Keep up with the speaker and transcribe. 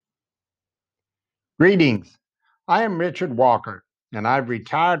Greetings. I am Richard Walker, and I've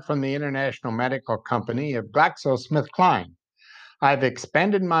retired from the international medical company of GlaxoSmithKline. I've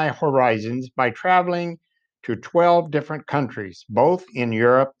expanded my horizons by traveling to 12 different countries, both in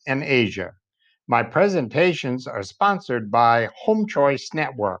Europe and Asia. My presentations are sponsored by Home Choice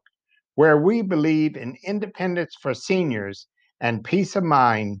Network, where we believe in independence for seniors and peace of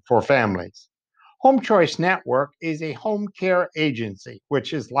mind for families. Home Choice Network is a home care agency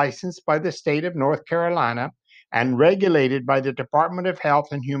which is licensed by the state of North Carolina and regulated by the Department of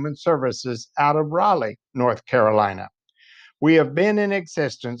Health and Human Services out of Raleigh, North Carolina. We have been in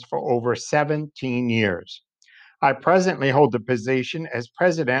existence for over 17 years. I presently hold the position as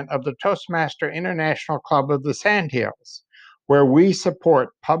president of the Toastmaster International Club of the Sandhills, where we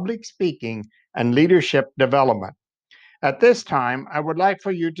support public speaking and leadership development. At this time, I would like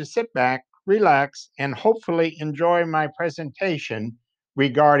for you to sit back, relax, and hopefully enjoy my presentation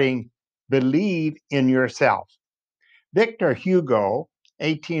regarding believe in yourself. Victor Hugo,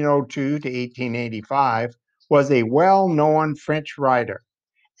 1802 to 1885, was a well-known French writer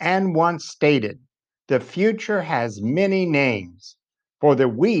and once stated, "The future has many names. For the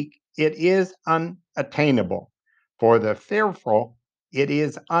weak, it is unattainable. For the fearful, it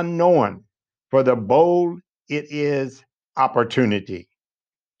is unknown. For the bold, it is opportunity."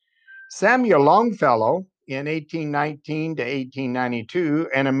 Samuel Longfellow, in 1819 to 1892,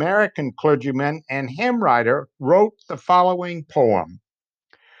 an American clergyman and hymn writer, wrote the following poem.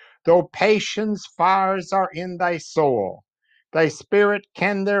 Though patience fires are in thy soul, thy spirit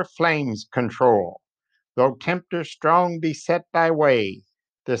can their flames control. Though tempter strong beset thy way,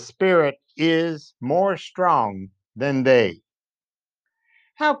 the spirit is more strong than they.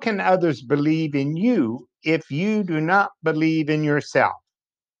 How can others believe in you if you do not believe in yourself?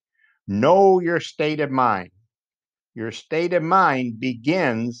 Know your state of mind. Your state of mind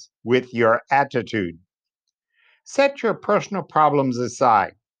begins with your attitude. Set your personal problems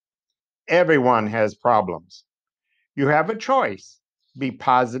aside. Everyone has problems. You have a choice, be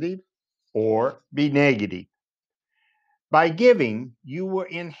positive or be negative. By giving, you will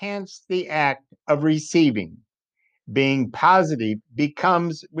enhance the act of receiving. Being positive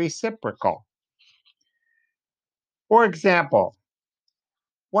becomes reciprocal. For example,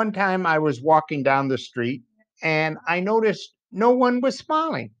 one time I was walking down the street and I noticed no one was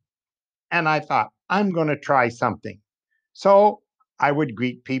smiling. And I thought, I'm going to try something. So I would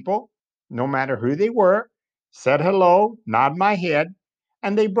greet people, no matter who they were, said hello, nod my head,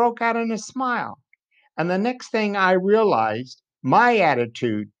 and they broke out in a smile. And the next thing I realized, my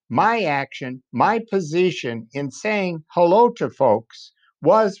attitude, my action, my position in saying hello to folks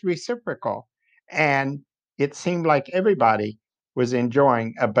was reciprocal. And it seemed like everybody was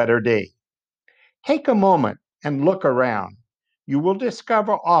enjoying a better day. Take a moment and look around. You will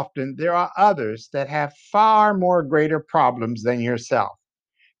discover often there are others that have far more greater problems than yourself.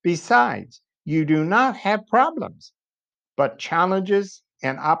 Besides, you do not have problems, but challenges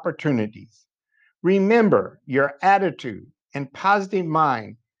and opportunities. Remember, your attitude and positive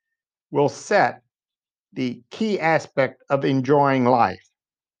mind will set the key aspect of enjoying life.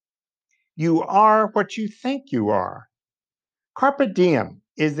 You are what you think you are. Carpe diem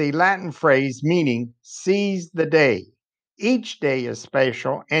is a Latin phrase meaning seize the day. Each day is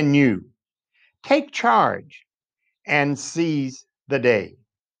special and new. Take charge and seize the day.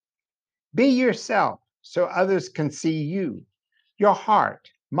 Be yourself so others can see you, your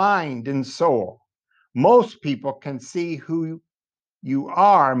heart, mind, and soul. Most people can see who you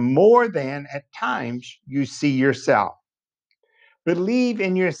are more than at times you see yourself. Believe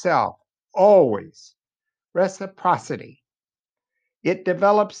in yourself always. Reciprocity. It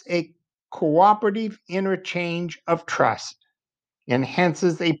develops a cooperative interchange of trust,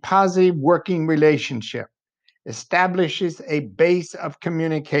 enhances a positive working relationship, establishes a base of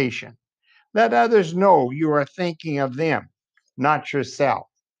communication. Let others know you are thinking of them, not yourself.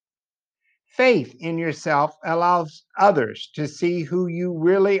 Faith in yourself allows others to see who you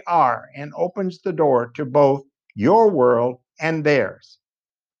really are and opens the door to both your world and theirs.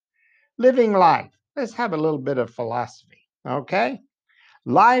 Living life. Let's have a little bit of philosophy, okay?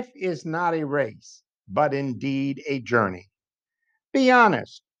 Life is not a race, but indeed a journey. Be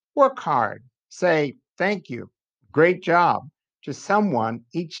honest, work hard, say thank you, great job to someone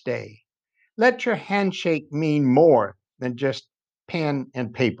each day. Let your handshake mean more than just pen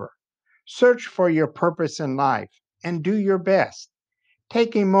and paper. Search for your purpose in life and do your best.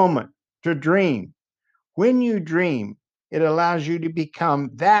 Take a moment to dream. When you dream, it allows you to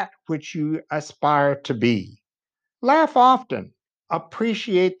become that which you aspire to be. Laugh often.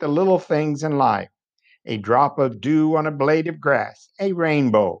 Appreciate the little things in life. A drop of dew on a blade of grass, a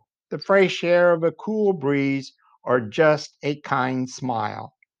rainbow, the fresh air of a cool breeze, or just a kind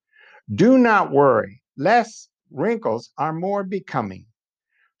smile. Do not worry, less wrinkles are more becoming.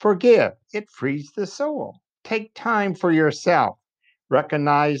 Forgive, it frees the soul. Take time for yourself.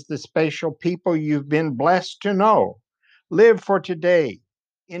 Recognize the special people you've been blessed to know. Live for today.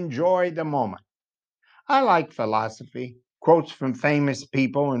 Enjoy the moment. I like philosophy, quotes from famous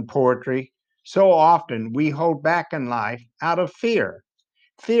people, and poetry. So often we hold back in life out of fear,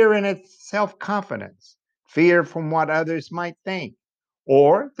 fear in its self confidence, fear from what others might think,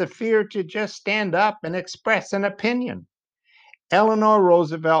 or the fear to just stand up and express an opinion. Eleanor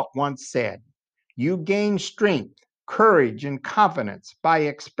Roosevelt once said, "You gain strength, courage, and confidence by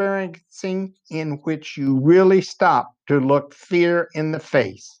experiencing in which you really stop to look fear in the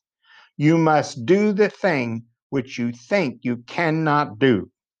face. You must do the thing which you think you cannot do."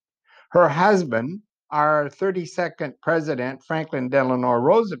 Her husband, our 32nd president, Franklin Delano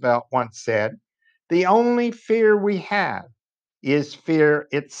Roosevelt, once said, "The only fear we have is fear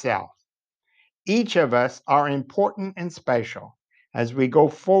itself." Each of us are important and special. As we go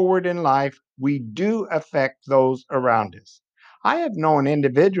forward in life, we do affect those around us. I have known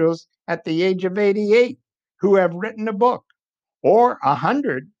individuals at the age of 88 who have written a book, or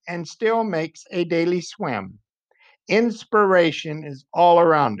 100 and still makes a daily swim. Inspiration is all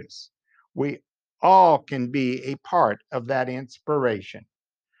around us. We all can be a part of that inspiration.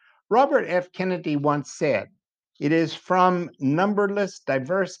 Robert F. Kennedy once said, "It is from numberless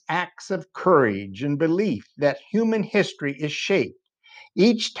diverse acts of courage and belief that human history is shaped.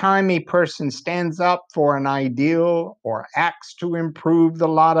 Each time a person stands up for an ideal or acts to improve the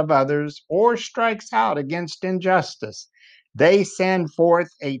lot of others or strikes out against injustice, they send forth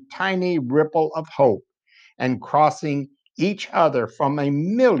a tiny ripple of hope and crossing each other from a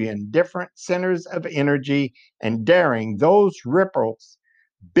million different centers of energy and daring those ripples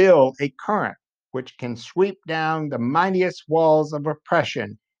build a current which can sweep down the mightiest walls of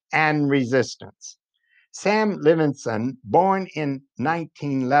oppression and resistance." Sam Levinson, born in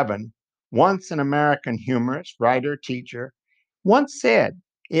 1911, once an American humorist, writer, teacher, once said,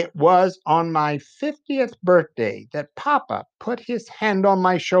 "It was on my 50th birthday that Papa put his hand on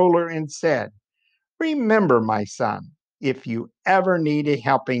my shoulder and said, 'Remember, my son, if you ever need a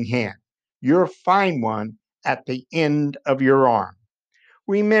helping hand, you'll find one at the end of your arm.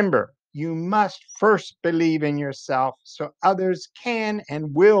 Remember, you must first believe in yourself so others can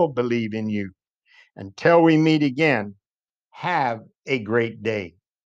and will believe in you.' Until we meet again, have a great day."